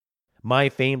My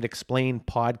Famed Explained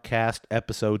podcast,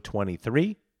 episode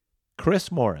 23,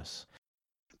 Chris Morris.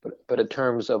 But in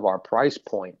terms of our price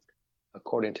point,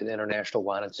 according to the International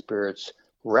Wine and Spirits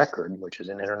Record, which is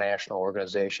an international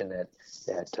organization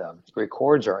that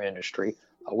records our industry,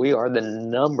 we are the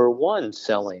number one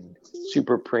selling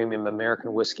super premium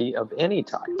American whiskey of any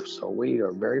type. So we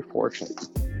are very fortunate.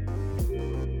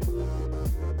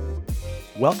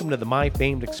 Welcome to the My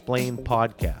Famed Explained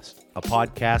podcast, a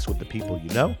podcast with the people you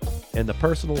know and the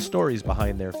personal stories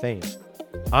behind their fame.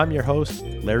 I'm your host,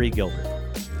 Larry Gilbert.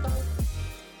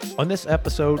 On this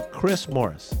episode, Chris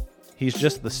Morris. He's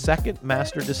just the second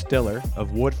master distiller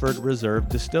of Woodford Reserve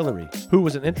Distillery, who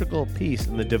was an integral piece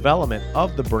in the development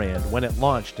of the brand when it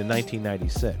launched in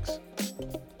 1996.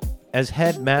 As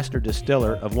head master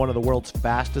distiller of one of the world's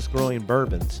fastest growing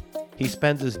bourbons, he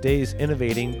spends his days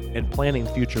innovating and planning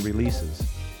future releases.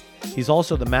 He's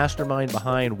also the mastermind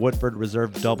behind Woodford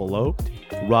Reserve Double Oaked,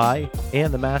 Rye,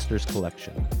 and the Masters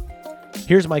Collection.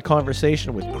 Here's my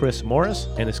conversation with Chris Morris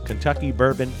and his Kentucky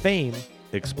bourbon fame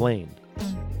explained.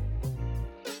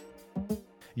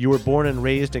 You were born and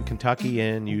raised in Kentucky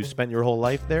and you spent your whole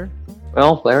life there?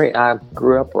 Well, Larry, I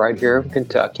grew up right here in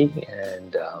Kentucky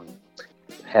and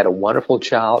had a wonderful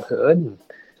childhood.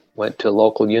 Went to a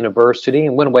local university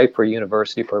and went away for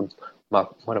university for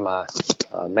one of my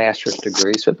master's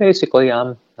degrees. So basically,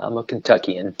 I'm a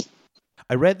Kentuckian.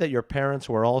 I read that your parents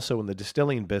were also in the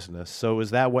distilling business. So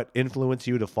is that what influenced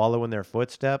you to follow in their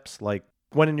footsteps? Like,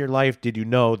 when in your life did you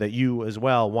know that you as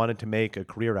well wanted to make a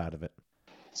career out of it?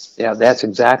 Yeah, that's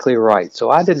exactly right. So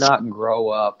I did not grow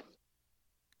up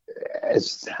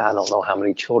as, I don't know how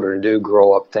many children do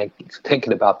grow up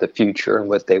thinking about the future and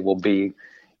what they will be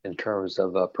in terms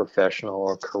of a professional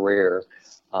or career.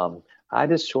 I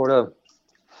just sort of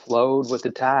flowed with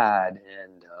the tide,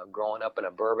 and growing up in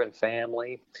a bourbon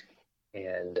family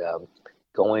and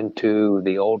going to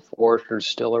the Old Forester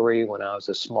Distillery when I was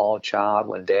a small child,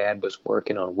 when Dad was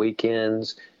working on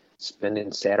weekends,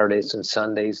 spending Saturdays and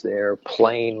Sundays there,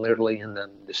 playing literally in the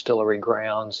distillery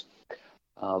grounds.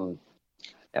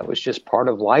 That was just part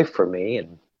of life for me.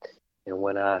 And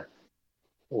when I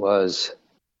was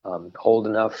old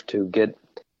enough to get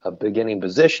a beginning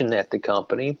position at the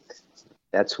company,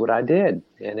 that's what I did.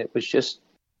 And it was just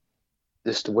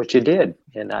what you did.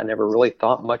 And I never really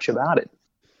thought much about it.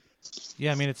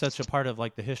 Yeah, I mean, it's such a part of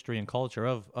like the history and culture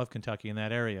of Kentucky in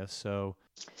that area. So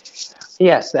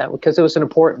yes, that because it was an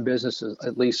important business,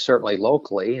 at least certainly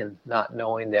locally, and not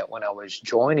knowing that when I was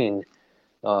joining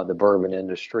the bourbon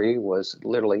industry was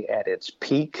literally at its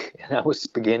peak, and I was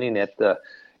beginning at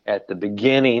the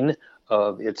beginning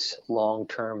of its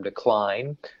long-term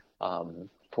decline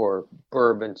for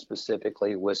bourbon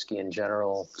specifically, whiskey in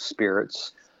general,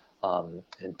 spirits,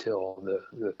 until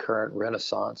the current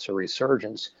renaissance or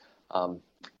resurgence. I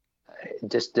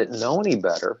just didn't know any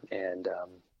better, and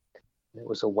it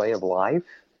was a way of life,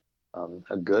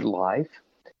 a good life,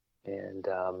 and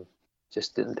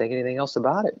just didn't think anything else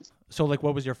about it. So, like,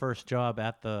 what was your first job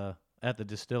at the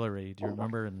distillery? Do you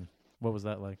remember, and what was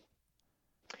that like?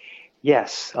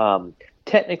 Yes.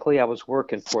 Technically, I was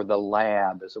working for the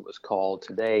lab, as it was called.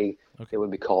 Today, Okay. it would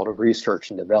be called a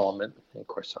research and development. And of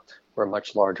course, we're a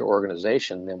much larger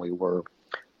organization than we were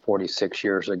 46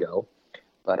 years ago.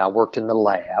 But I worked in the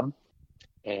lab,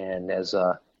 and as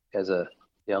a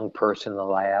young person in the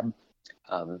lab,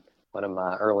 one of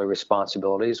my early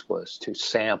responsibilities was to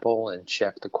sample and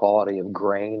check the quality of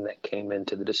grain that came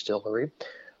into the distillery.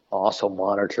 Also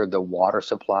monitored the water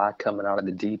supply coming out of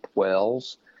the deep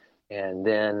wells. And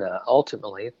then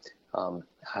ultimately,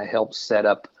 I helped set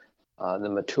up the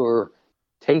mature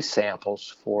taste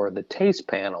samples for the taste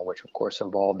panel, which of course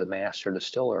involved the master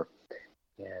distiller.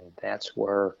 And that's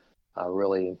where I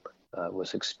really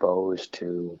was exposed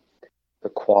to the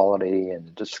quality and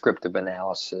the descriptive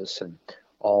analysis and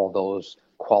all those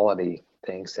quality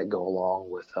things that go along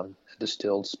with a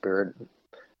distilled spirit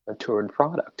matured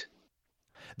product.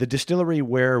 The distillery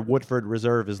where Woodford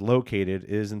Reserve is located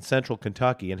is in central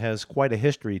Kentucky and has quite a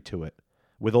history to it,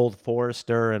 with Old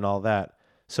Forester and all that.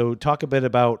 So talk a bit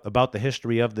about the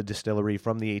history of the distillery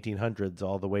from the 1800s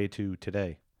all the way to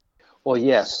today. Well,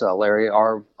 yes, Larry,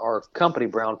 our company,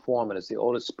 Brown-Forman, is the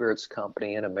oldest spirits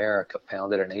company in America,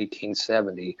 founded in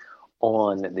 1870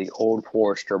 on the Old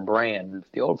Forester brand.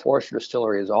 The Old Forester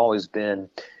Distillery has always been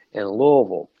in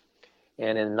Louisville.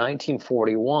 And in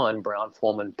 1941,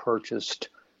 Brown-Forman purchased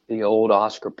the old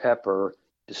Oscar Pepper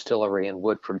Distillery in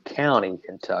Woodford County,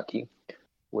 Kentucky,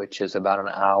 which is about an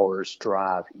hour's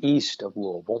drive east of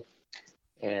Louisville.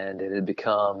 And it had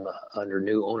become, under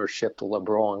new ownership, the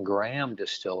LeBron Graham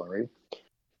Distillery.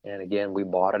 And again, we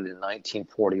bought it in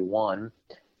 1941.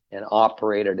 and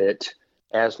operated it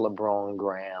as LeBron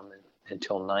Graham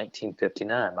until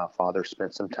 1959. My father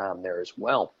spent some time there as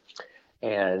well.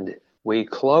 And we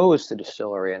closed the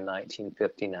distillery in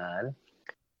 1959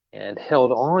 and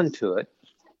held on to it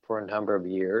for a number of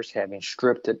years, having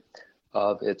stripped it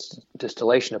of its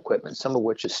distillation equipment, some of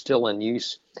which is still in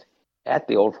use at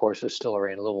the Old Forester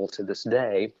Distillery in Louisville to this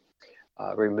day.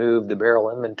 Removed the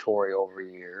barrel inventory over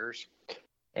years,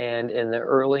 and in the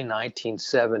early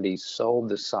 1970s sold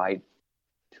the site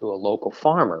to a local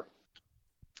farmer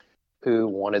who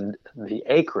wanted the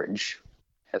acreage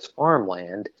as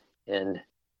farmland, and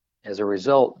as a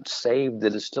result saved the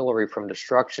distillery from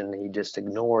destruction. He just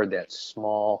ignored that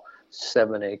small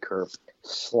 7-acre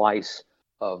slice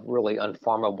of really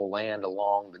unfarmable land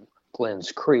along the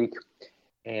Glens Creek,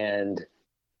 and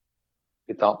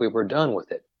we thought we were done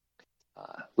with it.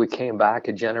 We came back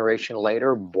a generation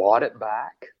later, bought it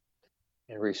back,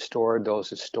 and restored those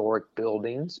historic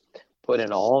buildings, put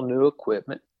in all new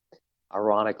equipment,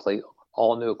 ironically,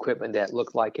 all new equipment that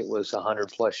looked like it was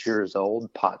 100 plus years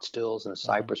old, pot stills and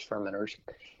cypress fermenters,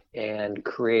 and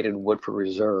created Woodford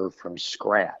Reserve from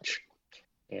scratch.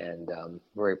 And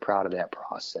very proud of that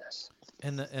process.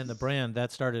 And the brand,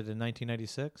 that started in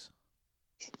 1996?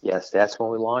 Yes, that's when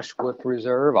we launched Woodford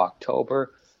Reserve,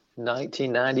 October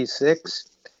 1996.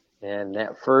 And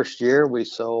that first year we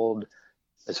sold,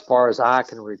 as far as I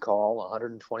can recall,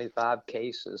 125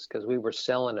 cases, because we were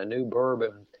selling a new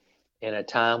bourbon in a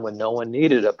time when no one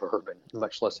needed a bourbon,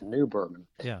 much less a new bourbon.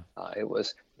 Yeah. It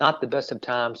was not the best of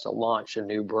times to launch a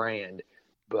new brand,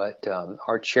 but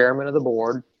our chairman of the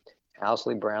board,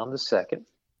 Owsley Brown II,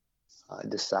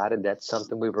 decided that's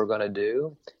something we were going to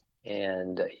do.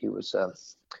 And he was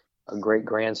a great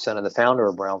grandson of the founder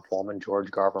of Brown-Forman,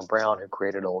 George Garvin Brown, who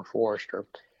created Old Forester.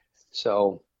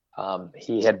 So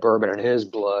he had bourbon in his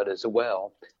blood as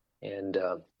well. And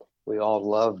we all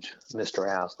loved Mr.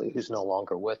 Owsley, who's no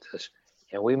longer with us.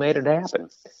 And we made it happen.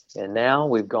 And now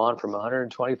we've gone from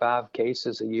 125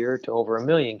 cases a year to over 1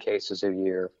 million cases a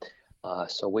year.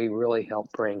 So we really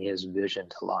helped bring his vision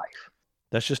to life.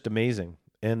 That's just amazing.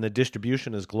 And the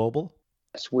distribution is global?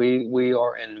 Yes, we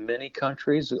are in many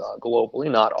countries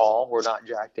globally, not all. We're not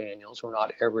Jack Daniels. We're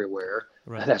not everywhere.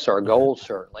 Right. That's our goal,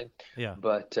 certainly. Yeah.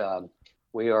 But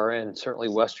we are in certainly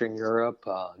Western Europe,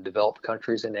 developed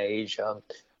countries in Asia,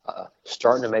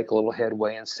 starting to make a little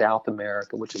headway in South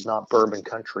America, which is not bourbon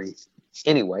country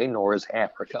anyway, nor is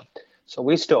Africa. So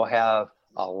we still have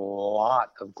a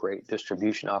lot of great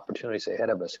distribution opportunities ahead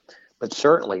of us. But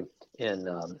certainly in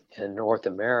North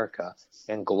America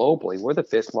and globally, we're the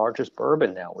 5th largest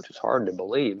bourbon now, which is hard to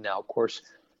believe. Now, of course,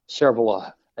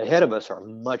 several ahead of us are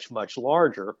much, much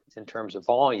larger in terms of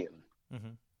volume.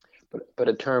 Mm-hmm. But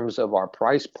in terms of our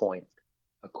price point,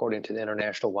 according to the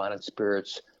International Wine and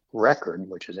Spirits Record,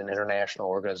 which is an international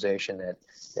organization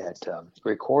that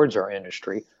records our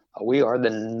industry, we are the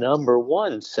number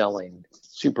 1 selling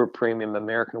super premium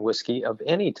American whiskey of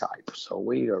any type. So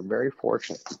we are very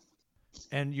fortunate.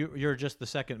 And you're just the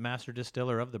second master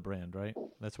distiller of the brand, right?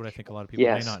 That's what I think a lot of people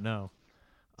may not know.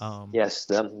 Yes,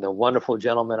 the wonderful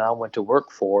gentleman I went to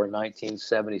work for in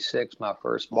 1976, my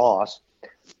first boss,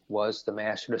 was the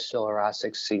master distiller I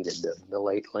succeeded, the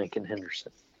late Lincoln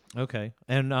Henderson. Okay.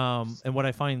 And what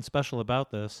I find special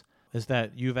about this is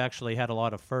that you've actually had a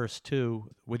lot of firsts, too,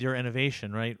 with your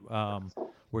innovation, right?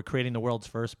 We're creating the world's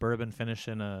first bourbon finished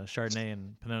in a Chardonnay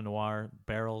and Pinot Noir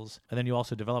barrels. And then you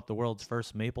also developed the world's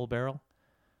first maple barrel.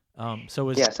 So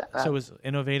is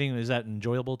innovating, is that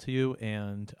enjoyable to you?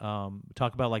 And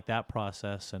talk about like that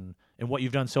process and what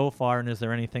you've done so far. And is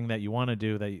there anything that you want to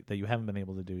do that you haven't been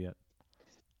able to do yet?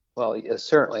 Well, yes,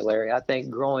 certainly, Larry. I think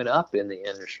growing up in the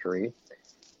industry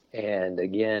and,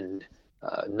 again,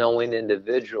 knowing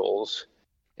individuals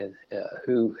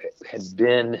who had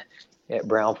been at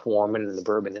Brown-Forman in the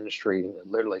bourbon industry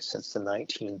literally since the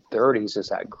 1930s as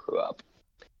I grew up.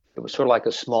 It was sort of like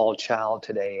a small child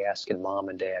today asking mom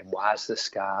and dad, why is the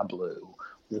sky blue?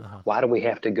 Uh-huh. Why do we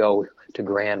have to go to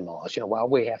grandma's? Why do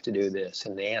we have to do this?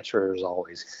 And the answer is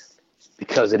always,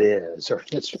 because it is, or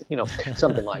it's,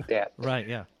 something like that. Right,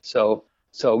 yeah. So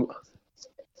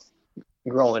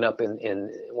growing up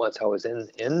once I was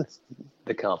in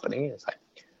the company,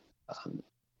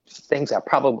 things I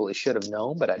probably should have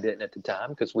known, but I didn't at the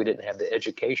time because we didn't have the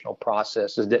educational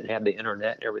processes, didn't have the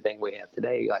internet and everything we have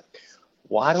today. Like,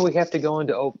 why do we have to go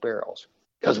into oak barrels?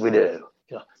 Because we do,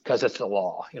 because it's the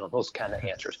law, those kind of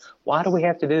answers. Why do we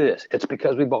have to do this? It's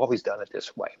because we've always done it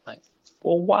this way. Like,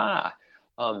 well, why?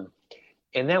 And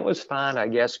that was fine, I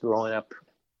guess, growing up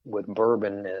with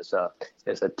bourbon as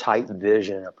a tight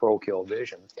vision, a parochial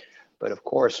vision. But of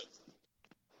course,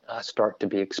 I start to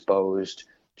be exposed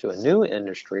to a new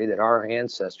industry that our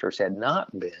ancestors had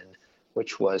not been,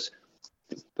 which was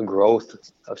the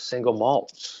growth of single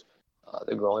malts,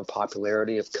 the growing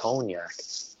popularity of cognac,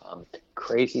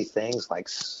 crazy things like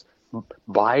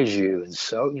Baijiu. And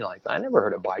so, like, I never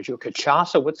heard of Baijiu.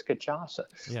 Cachaça, what's cachaça?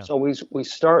 Yeah. So we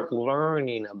start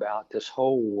learning about this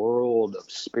whole world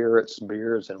of spirits,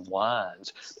 beers, and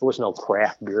wines. There was no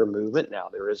craft beer movement. Now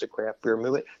there is a craft beer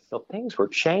movement. Things were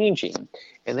changing.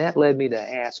 And that led me to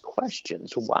ask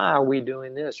questions. Why are we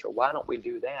doing this, or why don't we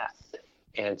do that?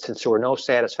 And since there were no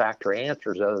satisfactory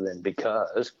answers other than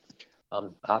because,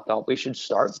 I thought we should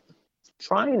start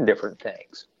trying different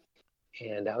things.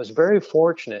 And I was very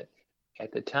fortunate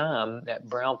at the time that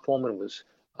Brown-Forman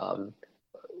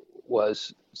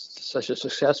was such a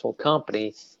successful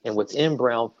company, and within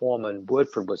Brown-Forman,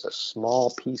 Woodford was a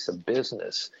small piece of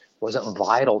business, wasn't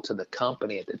vital to the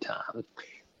company at the time,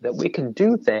 that we could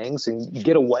do things and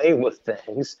get away with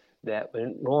things that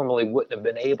we normally wouldn't have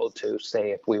been able to,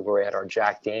 say, if we were at our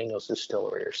Jack Daniel's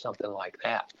distillery or something like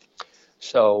that.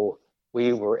 So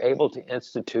we were able to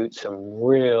institute some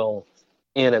real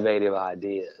innovative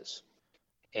ideas.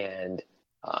 And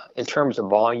in terms of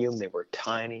volume, they were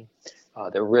tiny.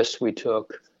 The risks we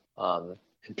took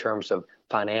in terms of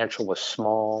financial was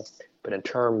small, but in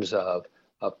terms of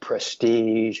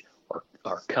prestige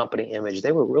or company image,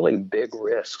 they were really big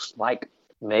risks, like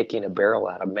making a barrel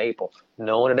out of maple.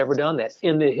 No one had ever done that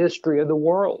in the history of the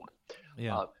world.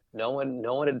 Yeah. No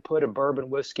one had put a bourbon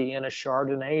whiskey in a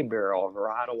Chardonnay barrel, a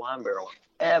varietal wine barrel,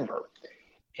 ever.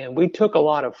 And we took a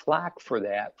lot of flack for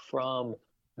that from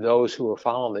those who were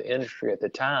following the industry at the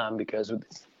time, because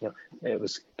it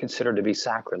was considered to be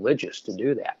sacrilegious to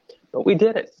do that. But we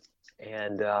did it,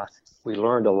 and we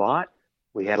learned a lot.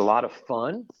 We had a lot of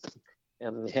fun,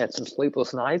 and we had some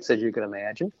sleepless nights, as you can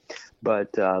imagine. But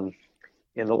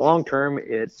in the long term,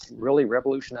 it really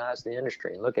revolutionized the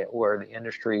industry. And look at where the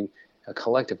industry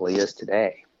collectively is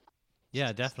today.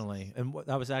 Yeah, definitely. And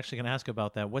I was actually going to ask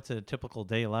about that. What's a typical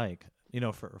day like,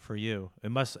 for you?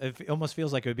 It almost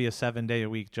feels like it would be a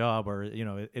 7-day-a-week job, or,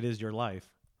 it is your life.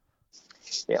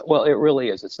 Yeah, well, it really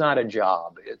is. It's not a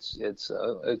job. It's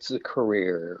a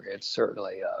career. It's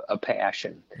certainly a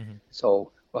passion. Mm-hmm.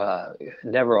 So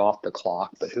never off the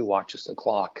clock, but who watches the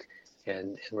clock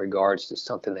in regards to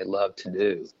something they love to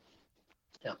do?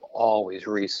 I'm always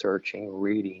researching,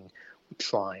 reading,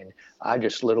 trying. I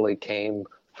just literally came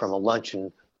from a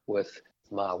luncheon with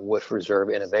my Woodford Reserve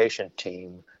innovation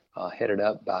team, headed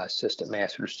up by Assistant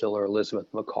Master Distiller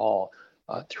Elizabeth McCall,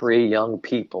 3 young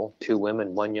people, 2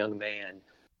 women, 1 young man,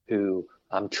 who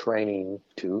I'm training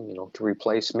to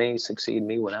replace me, succeed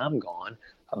me when I'm gone,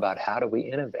 about how do we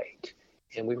innovate.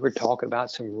 And we were talking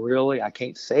about some really, I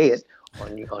can't say it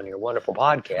on your wonderful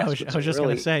podcast. I was just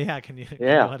going to say, can you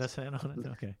let us in on it?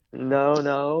 Okay.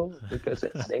 No, because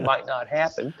they might not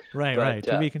happen. Right.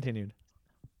 To be continued.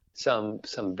 Some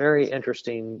very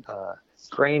interesting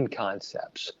grain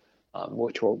concepts,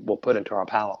 which we'll put into our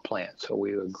palate plant. So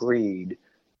we agreed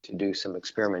to do some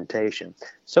experimentation.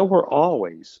 So we're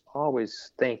always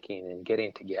thinking and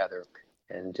getting together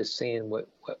and just seeing what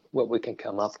we can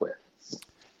come up with.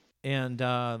 And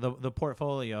the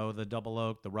portfolio, the Double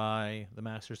Oak, the Rye, the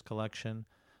Master's Collection,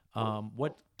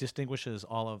 what distinguishes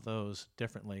all of those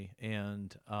differently?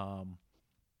 And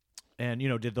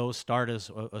did those start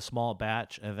as a small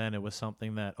batch, and then it was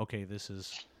something that, okay,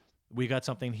 we got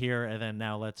something here, and then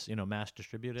now let's mass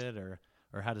distribute it, or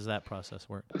how does that process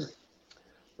work?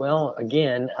 Well,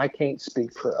 again, I can't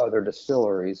speak for other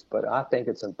distilleries, but I think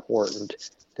it's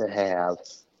important to have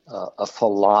a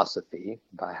philosophy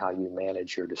by how you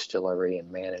manage your distillery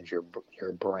and manage your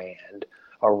brand,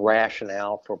 a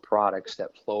rationale for products that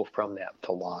flow from that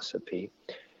philosophy.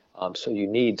 So you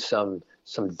need some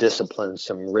discipline,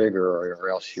 some rigor, or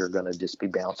else you're going to just be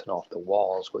bouncing off the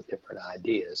walls with different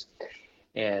ideas.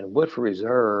 And Woodford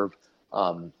Reserve,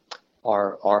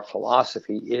 our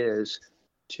philosophy is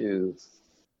to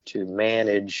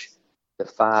manage the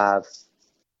 5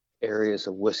 areas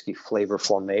of whiskey flavor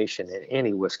formation in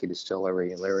any whiskey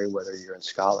distillery. And Larry, whether you're in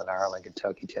Scotland, Ireland,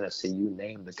 Kentucky, Tennessee, you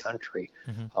name the country,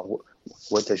 mm-hmm.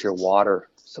 What does your water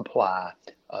supply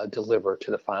deliver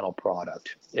to the final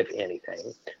product, if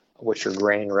anything? What's your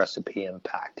grain recipe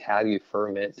impact? How do you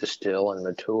ferment, distill, and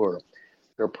mature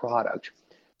your product?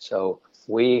 So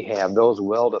we have those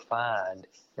well-defined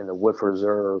in the Woodford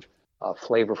Reserve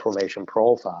flavor formation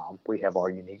profile. We have our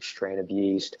unique strain of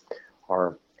yeast,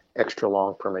 our extra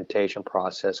long fermentation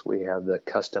process. We have the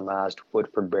customized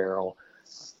Woodford barrel.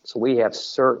 So we have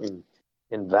certain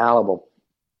invaluable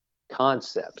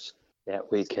concepts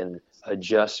that we can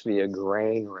adjust via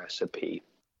grain recipe.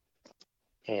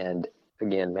 And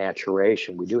again,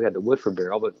 maturation. We do have the Woodford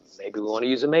barrel, but maybe we want to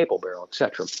use a maple barrel,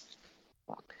 etc.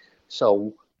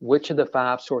 So which of the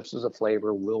 5 sources of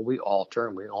flavor will we alter?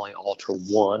 And we only alter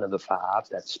one of the 5.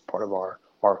 That's part of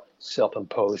our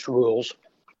self-imposed rules.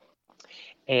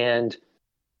 And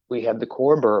we have the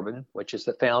core bourbon, which is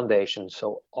the foundation.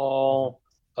 So all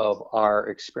of our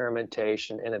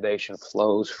experimentation, innovation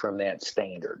flows from that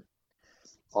standard.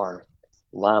 Our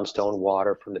limestone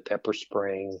water from the Pepper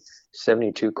Spring,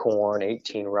 72 corn,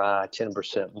 18 rye,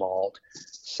 10% malt,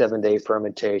 7-day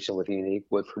fermentation with unique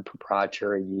Woodford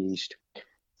proprietary yeast,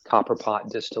 copper pot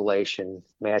distillation,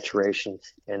 maturation,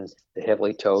 and the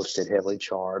heavily toasted, heavily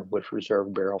charred Woodford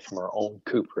Reserve barrel from our own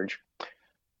cooperage,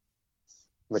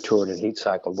 matured and heat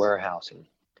cycled warehousing.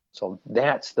 So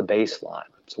that's the baseline.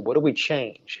 So what do we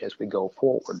change as we go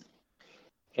forward?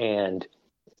 And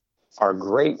our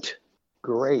great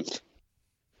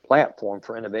platform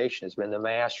for innovation has been the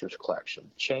Masters Collection.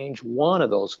 Change one of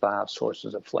those 5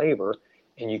 sources of flavor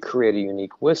and you create a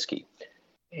unique whiskey.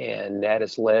 And that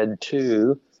has led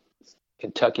to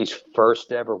Kentucky's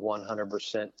first ever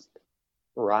 100%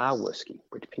 rye whiskey,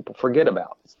 which people forget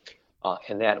about.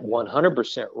 And that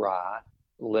 100% rye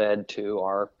led to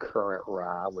our current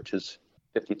rye, which is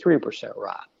 53%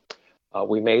 rye.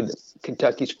 We made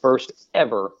Kentucky's first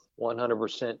ever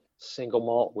 100% single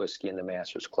malt whiskey in the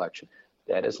Masters Collection.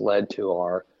 That has led to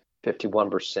our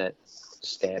 51%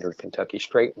 standard Kentucky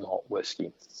straight malt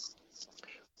whiskey.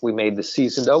 We made the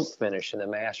seasoned oak finish in the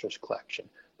Masters Collection.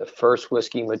 The first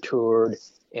whiskey matured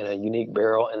in a unique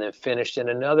barrel and then finished in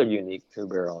another unique new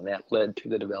barrel, and that led to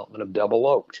the development of double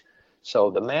oaked.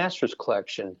 So the Masters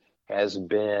Collection has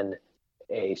been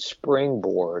a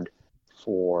springboard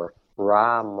for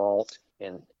rye malt,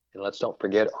 and let's don't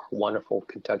forget our wonderful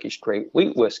Kentucky straight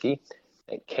wheat whiskey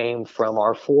that came from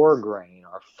our 4-grain,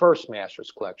 our first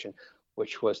Masters Collection,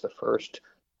 which was the first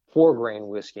 4-grain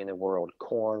whiskey in the world: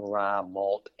 corn, rye,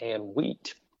 malt, and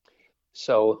wheat.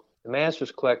 So the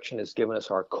Masters Collection has given us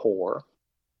our core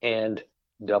and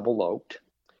double oaked.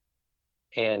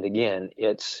 And again,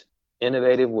 it's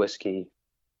innovative whiskey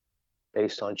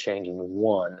based on changing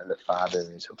one of the 5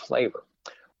 areas of flavor.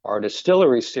 Our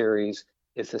distillery series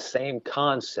is the same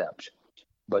concept,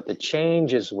 but the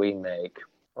changes we make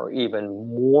are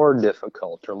even more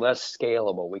difficult or less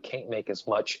scalable. We can't make as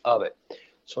much of it.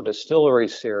 So distillery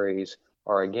series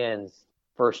are, again,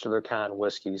 first of their kind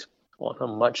whiskeys on a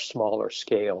much smaller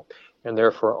scale, and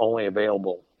therefore only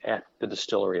available at the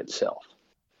distillery itself.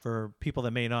 For people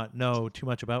that may not know too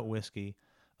much about whiskey,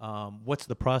 what's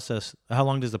the process? How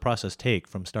long does the process take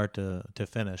from start to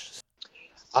finish?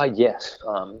 Yes.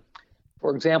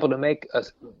 For example, to make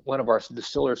one of our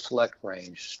distiller select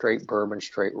range, straight bourbon,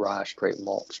 straight rye, straight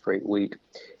malt, straight wheat,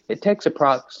 it takes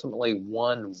approximately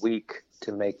 1 week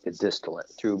to make the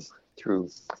distillate through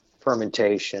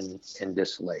fermentation and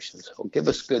distillation. So give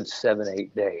us good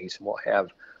 7-8 days, and we'll have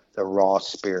the raw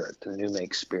spirit, the new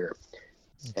make spirit,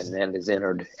 and then is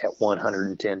entered at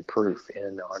 110 proof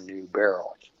in our new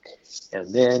barrel.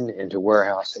 And then into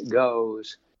warehouse it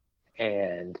goes,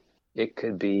 and it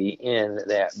could be in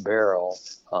that barrel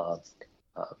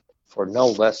for no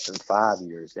less than 5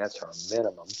 years. That's our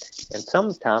minimum. And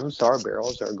sometimes our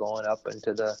barrels are going up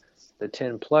into the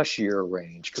 10-plus year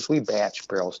range because we batch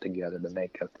barrels together to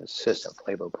make a consistent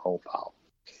flavor profile.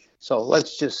 So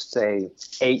let's just say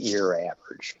 8-year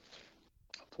average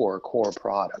for a core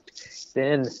product.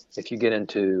 Then if you get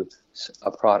into a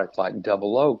product like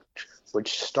double oaked,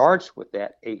 which starts with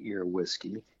that 8-year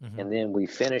whiskey, and then we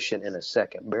finish it in a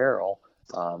second barrel,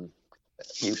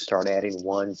 you start adding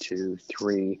 1, 2,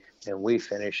 3, and we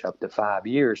finish up to 5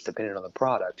 years, depending on the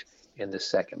product, in the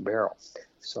second barrel.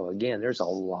 So again, there's a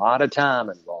lot of time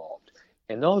involved.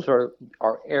 And those are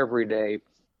our everyday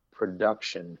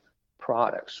production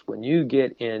products. When you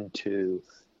get into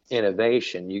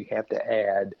innovation, you have to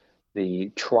add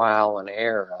the trial and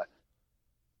error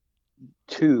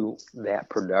to that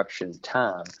production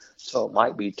time. So it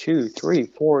might be 2, 3,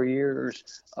 4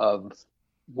 years of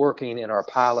working in our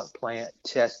pilot plant,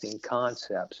 testing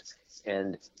concepts.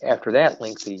 And after that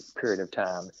lengthy period of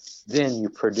time, then you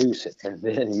produce it, and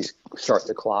then you start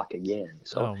the clock again.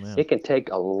 So it can take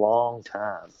a long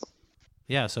time.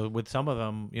 Yeah, so with some of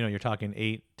them, you're talking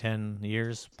 8, 10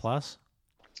 years plus?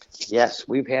 Yes,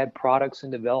 we've had products in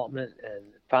development and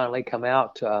finally come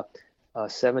out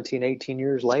 17, 18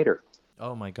 years later.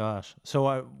 Oh my gosh!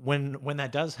 So when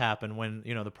that does happen, when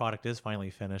the product is finally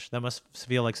finished, that must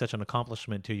feel like such an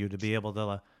accomplishment to you to be able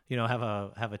to have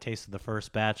a taste of the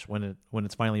first batch when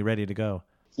it's finally ready to go.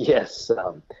 Yes,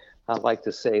 I like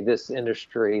to say this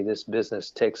industry, this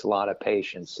business takes a lot of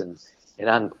patience, and and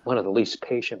I'm one of the least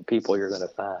patient people you're going to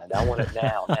find. I want it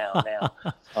now, now,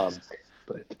 now. Um,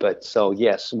 but so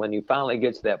yes, when you finally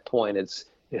get to that point, it's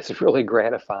really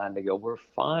gratifying to go, we're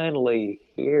finally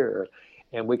here,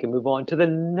 and we can move on to the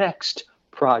next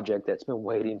project that's been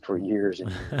waiting for years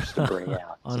and years to bring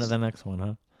out. On to the next one,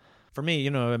 huh? For me,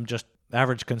 I'm just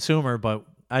average consumer, but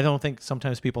I don't think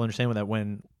sometimes people understand with that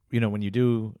when you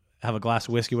do have a glass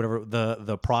of whiskey, whatever,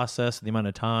 the process, the amount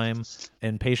of time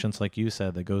and patience, like you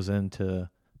said, that goes into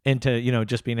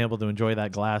just being able to enjoy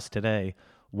that glass today,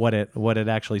 what it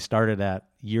actually started at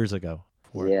years ago.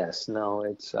 Yes, no,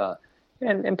 it's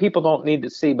and people don't need to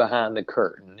see behind the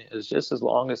curtain. It's just as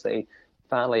long as they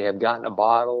finally have gotten a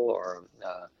bottle or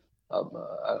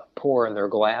a pour in their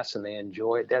glass and they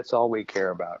enjoy it. That's all we care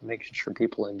about, making sure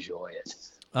people enjoy it.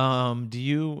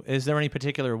 Is there any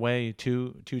particular way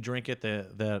to drink it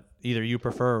that either you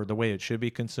prefer or the way it should be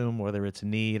consumed, whether it's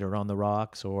neat or on the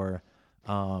rocks or?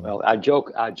 Well, I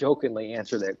jokingly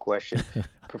answer that question.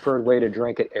 Preferred way to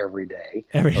drink it every day,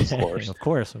 of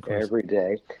course, every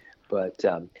day. But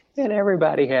and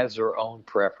everybody has their own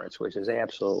preference, which is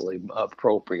absolutely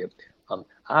appropriate.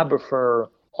 I prefer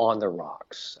on the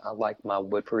rocks. I like my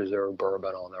Woodford Reserve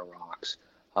bourbon on the rocks.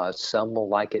 Some will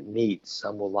like it neat.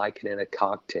 Some will like it in a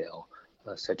cocktail,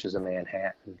 such as a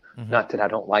Manhattan. Mm-hmm. Not that I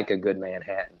don't like a good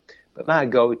Manhattan, but my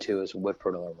go-to is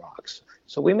Woodford on the rocks.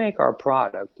 So we make our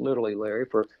product, literally, Larry,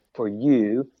 for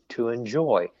you to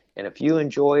enjoy. And if you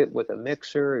enjoy it with a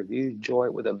mixer, if you enjoy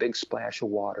it with a big splash of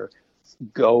water,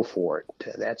 go for it.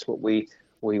 That's what we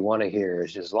want to hear.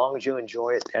 Is as long as you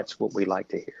enjoy it, that's what we like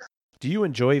to hear. Do you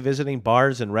enjoy visiting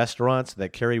bars and restaurants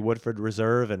that carry Woodford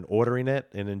Reserve and ordering it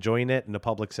and enjoying it in a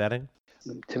public setting?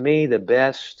 To me, the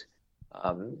best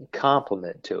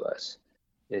compliment to us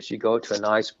is you go to a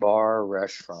nice bar or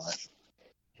restaurant,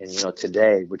 and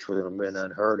today, which would have been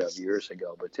unheard of years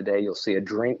ago, but today you'll see a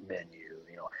drink menu.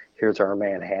 Here's our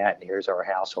Manhattan, here's our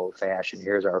House Old Fashioned,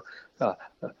 here's our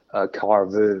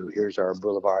Carvu, here's our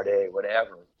Boulevardet,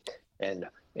 whatever. And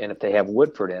if they have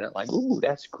Woodford in it, like, ooh,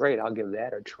 that's great, I'll give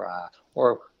that a try.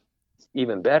 Or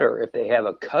even better, if they have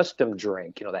a custom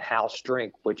drink, the house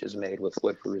drink, which is made with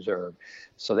Woodford Reserve.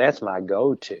 So that's my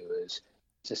go-to, is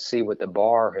to see what the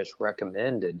bar has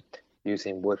recommended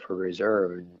using Woodford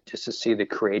Reserve, and just to see the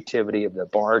creativity of the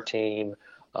bar team,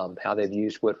 how they've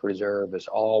used Woodford Reserve is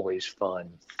always fun.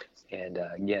 And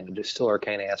again, the distiller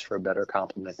can't ask for a better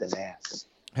compliment than that.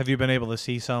 Have you been able to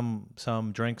see some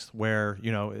drinks where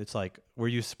it's like where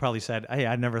you probably said, "Hey,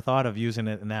 I never thought of using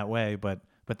it in that way," but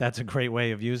that's a great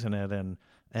way of using it, and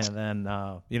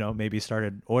then maybe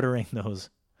started ordering those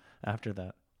after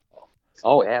that?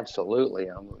 Oh, absolutely.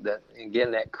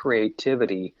 That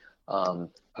creativity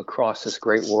across this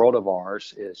great world of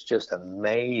ours is just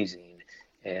amazing,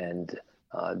 and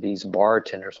these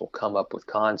bartenders will come up with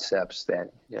concepts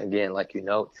that, again, like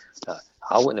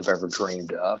I wouldn't have ever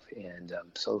dreamed of, and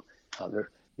so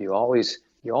you always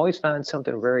find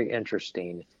something very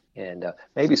interesting, and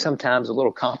maybe sometimes a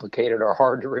little complicated or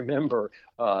hard to remember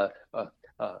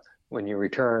when you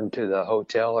return to the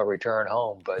hotel or return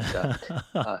home,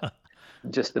 but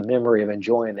just the memory of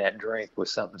enjoying that drink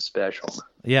was something special.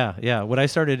 Yeah. What I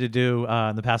started to do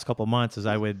in the past couple of months is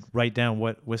I would write down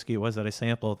what whiskey it was that I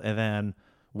sampled, and then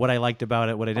what I liked about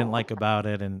it, what I didn't like about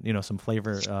it, and some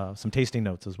flavor, some tasting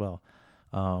notes as well.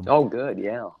 Oh, good,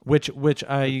 yeah. Which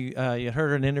I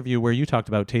heard an interview where you talked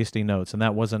about tasting notes, and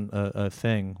that wasn't a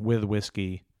thing with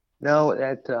whiskey. No,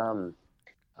 that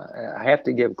I have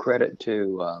to give credit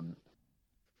to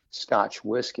Scotch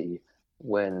whiskey.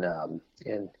 When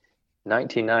in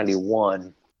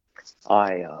 1991,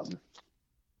 I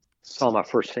saw my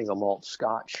first single malt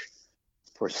Scotch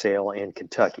for sale in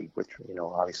Kentucky, which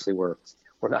obviously we're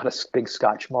not a big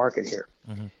Scotch market here,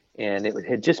 mm-hmm. And it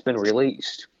had just been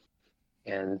released.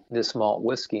 And this malt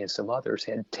whiskey and some others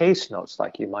had taste notes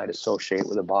like you might associate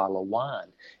with a bottle of wine.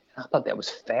 And I thought that was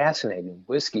fascinating.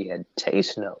 Whiskey had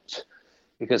taste notes,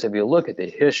 because if you look at the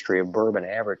history of bourbon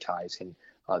advertising,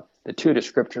 the two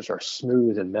descriptors are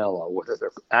smooth and mellow, whether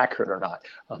they're accurate or not.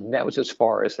 That was as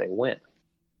far as they went.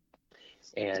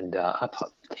 And I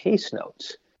thought, taste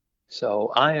notes.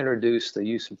 So I introduced the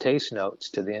use of taste notes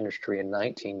to the industry in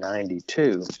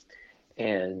 1992.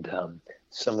 And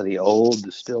some of the old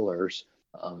distillers,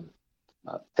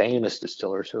 famous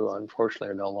distillers who unfortunately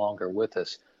are no longer with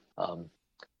us.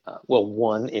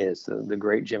 One is the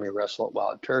great Jimmy Russell at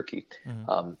Wild Turkey.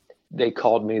 Mm-hmm. They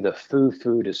called me the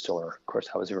foo-foo distiller. Of course,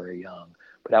 I was very young,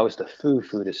 but I was the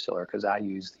foo-foo distiller because I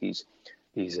used these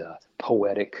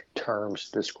poetic terms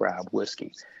to describe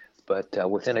whiskey. But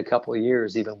within a couple of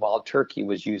years, even Wild Turkey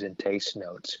was using taste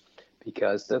notes,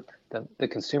 because the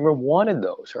consumer wanted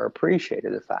those, or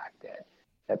appreciated the fact that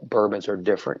that bourbons are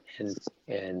different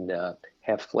and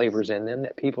have flavors in them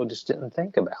that people just didn't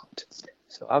think about.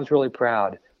 So I was really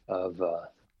proud of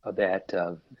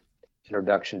that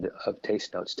introduction of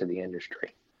taste notes to the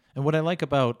industry. And what I like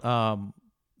about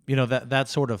that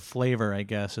sort of flavor, I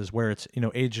guess, is where it's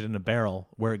aged in a barrel,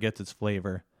 where it gets its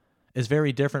flavor, is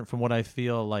very different from what I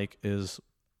feel like is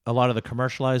a lot of the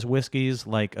commercialized whiskeys,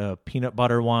 like a peanut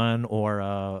butter one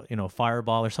or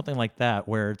Fireball or something like that,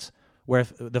 where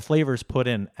the flavor's put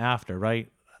in after, right?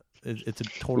 It's a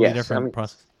totally different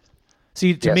process.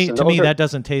 See, to me, that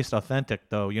doesn't taste authentic,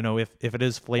 though. If it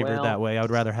is flavored that way, I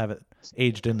would rather have it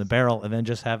aged in the barrel and then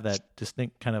just have that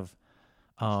distinct kind of,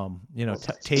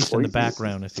 taste in the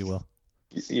background, if you will.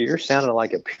 You're sounding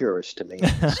like a purist to me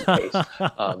in this case.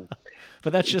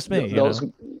 But that's just me.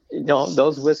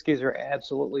 Those whiskeys are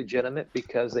absolutely legitimate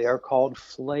because they are called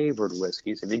flavored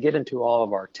whiskeys. If you get into all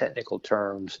of our technical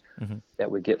terms that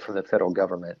we get from the federal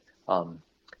government,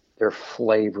 they're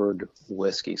flavored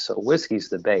whiskey. So whiskey's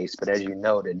the base, but as you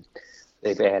noted,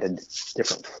 they've added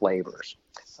different flavors.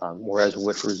 Whereas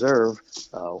Woodford Reserve,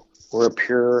 we're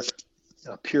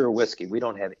a pure whiskey. We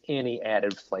don't have any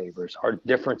added flavors. Our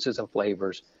differences in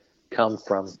flavors come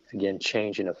from, again,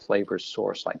 changing a flavor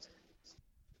source, like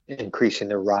increasing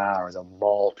the rye or the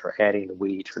malt or adding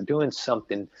wheat or doing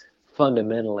something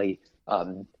fundamentally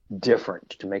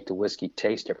different to make the whiskey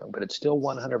taste different. But it's still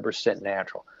 100%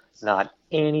 natural. Not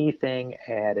anything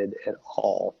added at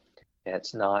all.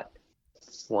 It's not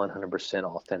 100%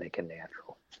 authentic and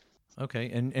natural.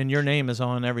 Okay, and your name is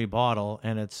on every bottle,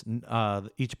 and it's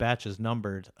each batch is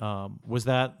numbered. Was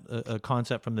that a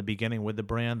concept from the beginning with the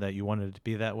brand that you wanted it to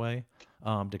be that way,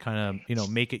 to kind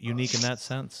of make it unique in that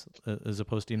sense, as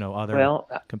opposed to other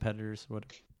competitors? What?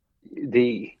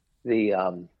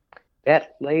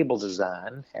 That label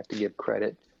design, have to give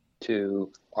credit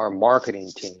to our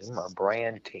marketing team, our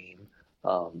brand team.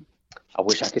 I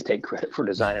wish I could take credit for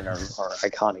designing our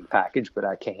iconic package, but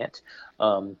I can't.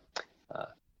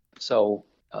 So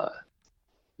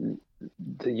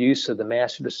the use of the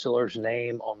master distiller's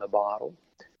name on the bottle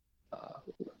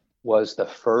was the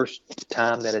first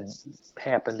time that had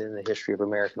happened in the history of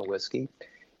American whiskey.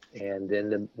 And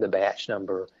then the batch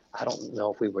number, I don't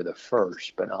know if we were the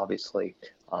first, but obviously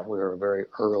we were very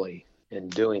early in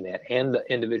doing that. And the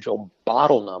individual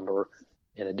bottle number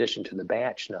in addition to the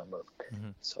batch number.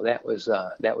 So that was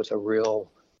a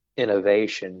real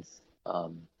innovation,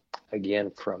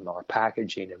 again, from our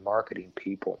packaging and marketing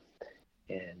people.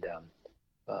 And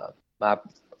my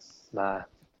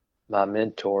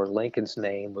mentor, Lincoln's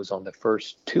name was on the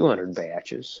first 200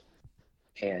 batches.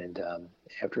 And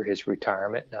after his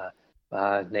retirement,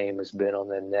 my name has been on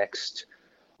the next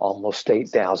almost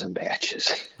 8,000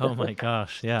 batches. Oh my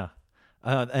gosh, yeah.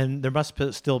 And there must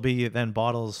still be then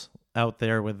bottles out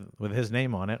there with his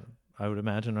name on it, I would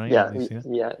imagine, right? Yeah,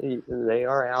 they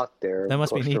are out there. That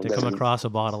must be neat to come across a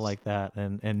bottle like that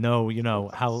and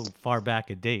know, how far back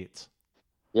it dates.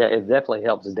 Yeah, it definitely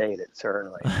helps date it,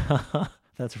 certainly.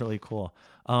 That's really cool.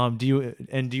 Do you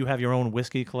have your own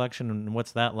whiskey collection, and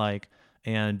what's that like?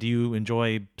 And do you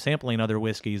enjoy sampling other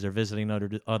whiskeys or visiting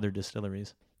other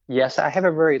distilleries? Yes, I have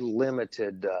a very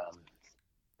limited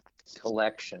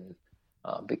collection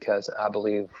because I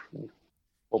believe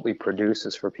what we produce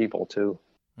is for people to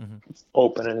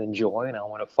open and enjoy, and I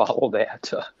want to follow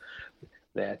that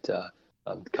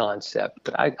concept.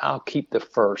 But I'll keep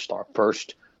our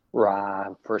first rye,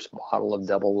 first bottle of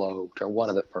double oaked, or one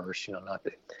of the first. Not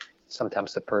the.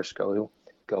 Sometimes the first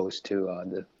goes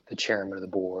to the chairman of the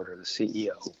board or the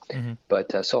CEO.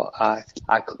 But so I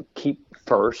keep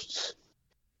firsts,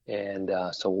 and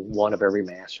so one of every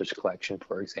master's collection,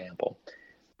 for example.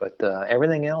 But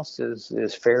everything else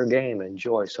is fair game and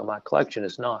joy. So my collection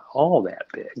is not all that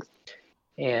big.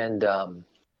 And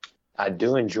I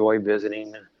do enjoy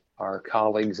visiting our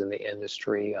colleagues in the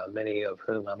industry, many of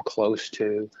whom I'm close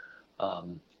to.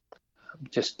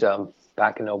 Just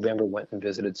back in November, went and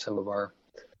visited some of our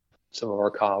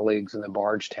colleagues in the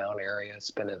Bardstown area,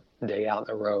 spent a day out on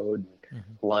the road,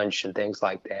 lunch and things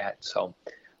like that. So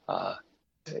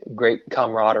great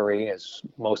camaraderie, as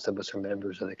most of us are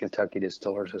members of the Kentucky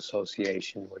Distillers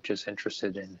Association, which is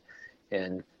interested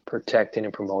in protecting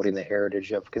and promoting the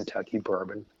heritage of Kentucky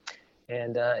bourbon,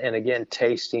 and again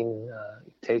tasting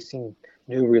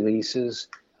new releases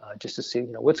just to see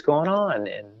what's going on,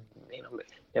 and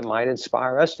it might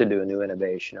inspire us to do a new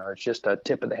innovation, or it's just a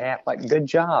tip of the hat, like good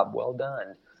job, well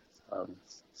done,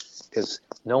 because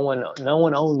no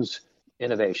one owns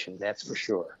innovation, that's for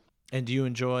sure. And do you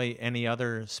enjoy any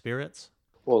other spirits?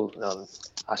 Well,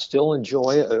 I still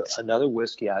enjoy another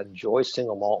whiskey. I enjoy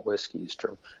single malt whiskeys.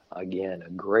 Again, a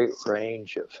great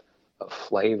range of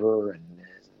flavor and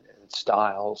different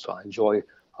styles. So I enjoy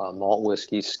malt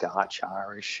whiskey, Scotch,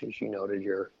 Irish, as you noted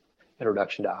your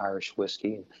introduction to Irish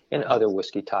whiskey and other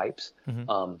whiskey types.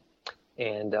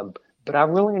 But I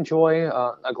really enjoy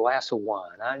a glass of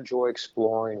wine. I enjoy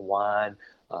exploring wine,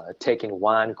 taking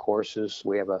wine courses.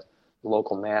 We have a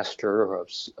local master,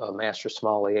 a master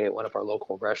sommelier at one of our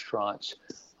local restaurants,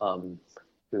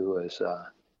 who is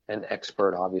an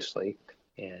expert, obviously.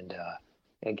 And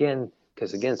again,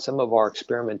 some of our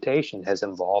experimentation has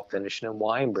involved finishing in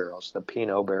wine barrels, the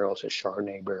Pinot barrels, the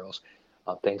Chardonnay barrels,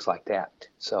 things like that.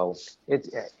 So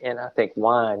and I think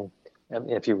wine,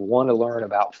 if you want to learn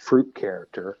about fruit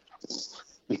character,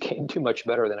 you can't do much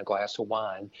better than a glass of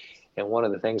wine. And one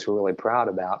of the things we're really proud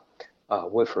about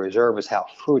Woodford Reserve is how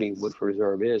fruity Woodford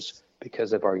Reserve is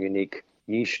because of our unique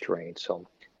yeast strain. So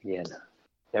again,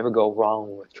 never go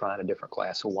wrong with trying a different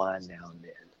glass of wine now and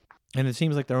then. And it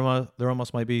seems like there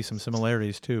almost might be some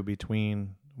similarities too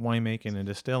between winemaking and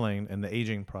distilling and the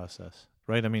aging process,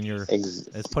 right? I mean,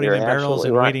 it's putting in barrels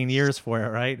and waiting years for it,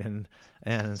 right?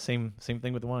 And same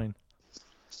thing with the wine.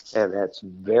 And that's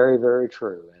very, very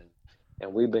true.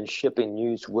 And we've been shipping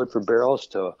used Woodford barrels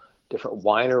to different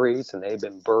wineries, and they've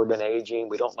been bourbon aging.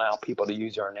 We don't allow people to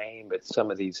use our name, but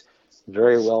some of these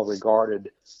very well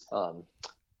regarded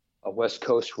West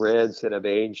Coast reds that have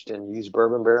aged in used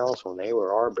bourbon barrels, when they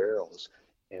were our barrels,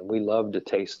 and we love to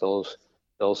taste those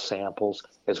samples,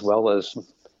 as well as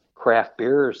craft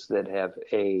beers that have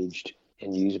aged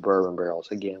in used bourbon barrels.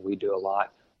 Again, we do a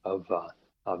lot of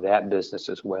that business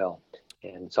as well,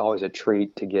 and it's always a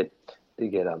treat to get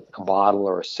a bottle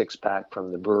or a 6-pack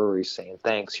from the brewery saying,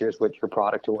 thanks, here's what your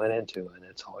product went into. And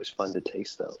it's always fun to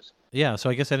taste those. Yeah,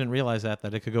 so I guess I didn't realize that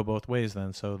it could go both ways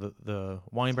then. So the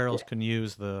wine barrels can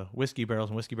use the whiskey barrels,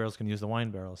 and whiskey barrels can use the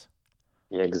wine barrels.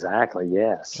 Yeah, exactly,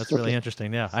 yes. That's really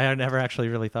interesting, yeah. I had never actually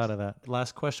really thought of that.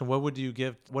 Last question,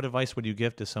 what advice would you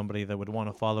give to somebody that would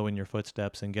want to follow in your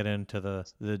footsteps and get into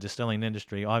the distilling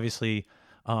industry? Obviously,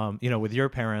 with your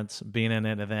parents being in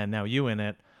it and then now you in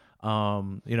it,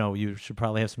 you should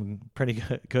probably have some pretty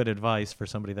good advice for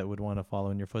somebody that would want to follow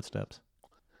in your footsteps.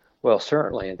 Well,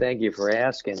 certainly, and thank you for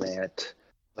asking that,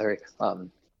 Larry.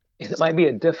 It might be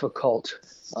a difficult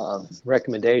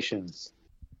recommendation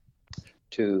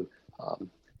to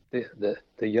the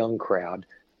young crowd,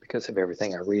 because of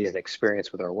everything I read and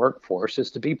experience with our workforce, is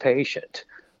to be patient.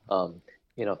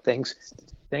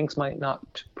 Things might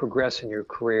not progress in your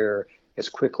career as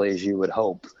quickly as you would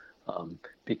hope.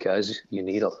 Because you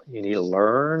need to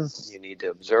learn, you need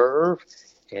to observe,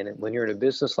 and when you're in a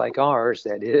business like ours,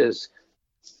 that is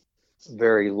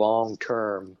very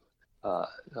long-term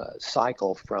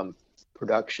cycle from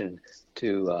production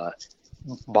to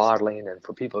bottling and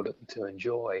for people to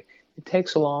enjoy. It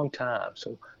takes a long time,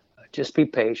 so just be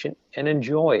patient and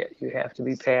enjoy it. You have to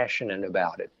be passionate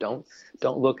about it. Don't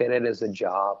look at it as a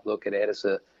job. Look at it as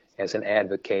an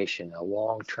avocation, a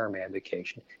long-term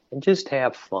avocation, and just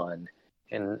have fun.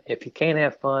 And if you can't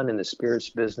have fun in the spirits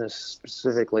business,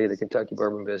 specifically the Kentucky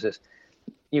bourbon business,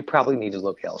 you probably need to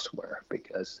look elsewhere,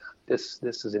 because this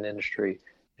is an industry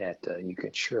that you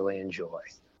can surely enjoy.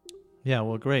 Yeah,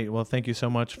 well, great. Well, thank you so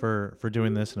much for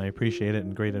doing this, and I appreciate it,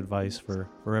 and great advice for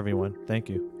everyone. Thank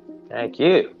you. Thank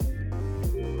you.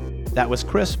 That was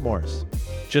Chris Morse,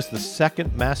 just the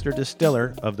second master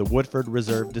distiller of the Woodford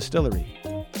Reserve Distillery.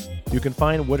 You can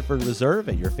find Woodford Reserve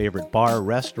at your favorite bar,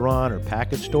 restaurant, or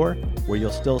package store, where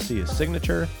you'll still see a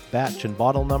signature, batch, and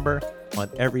bottle number on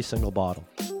every single bottle.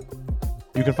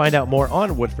 You can find out more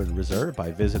on Woodford Reserve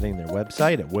by visiting their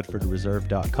website at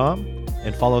woodfordreserve.com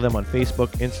and follow them on Facebook,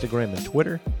 Instagram, and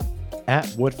Twitter at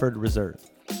Woodford Reserve.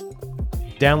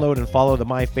 Download and follow the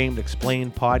My Famed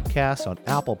Explained podcast on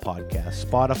Apple Podcasts,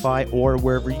 Spotify, or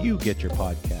wherever you get your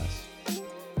podcasts.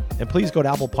 And please go to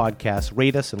Apple Podcasts,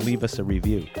 rate us, and leave us a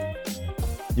review.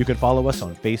 You can follow us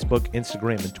on Facebook,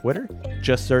 Instagram, and Twitter.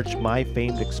 Just search My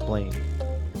Famed Explained.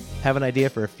 Have an idea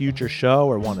for a future show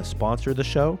or want to sponsor the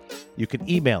show? You can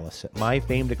email us at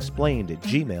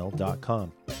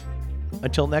myfamedexplained@gmail.com.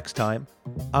 Until next time,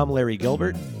 I'm Larry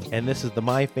Gilbert, and this is the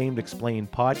My Famed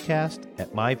Explained podcast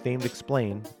at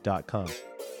myfamedexplained.com.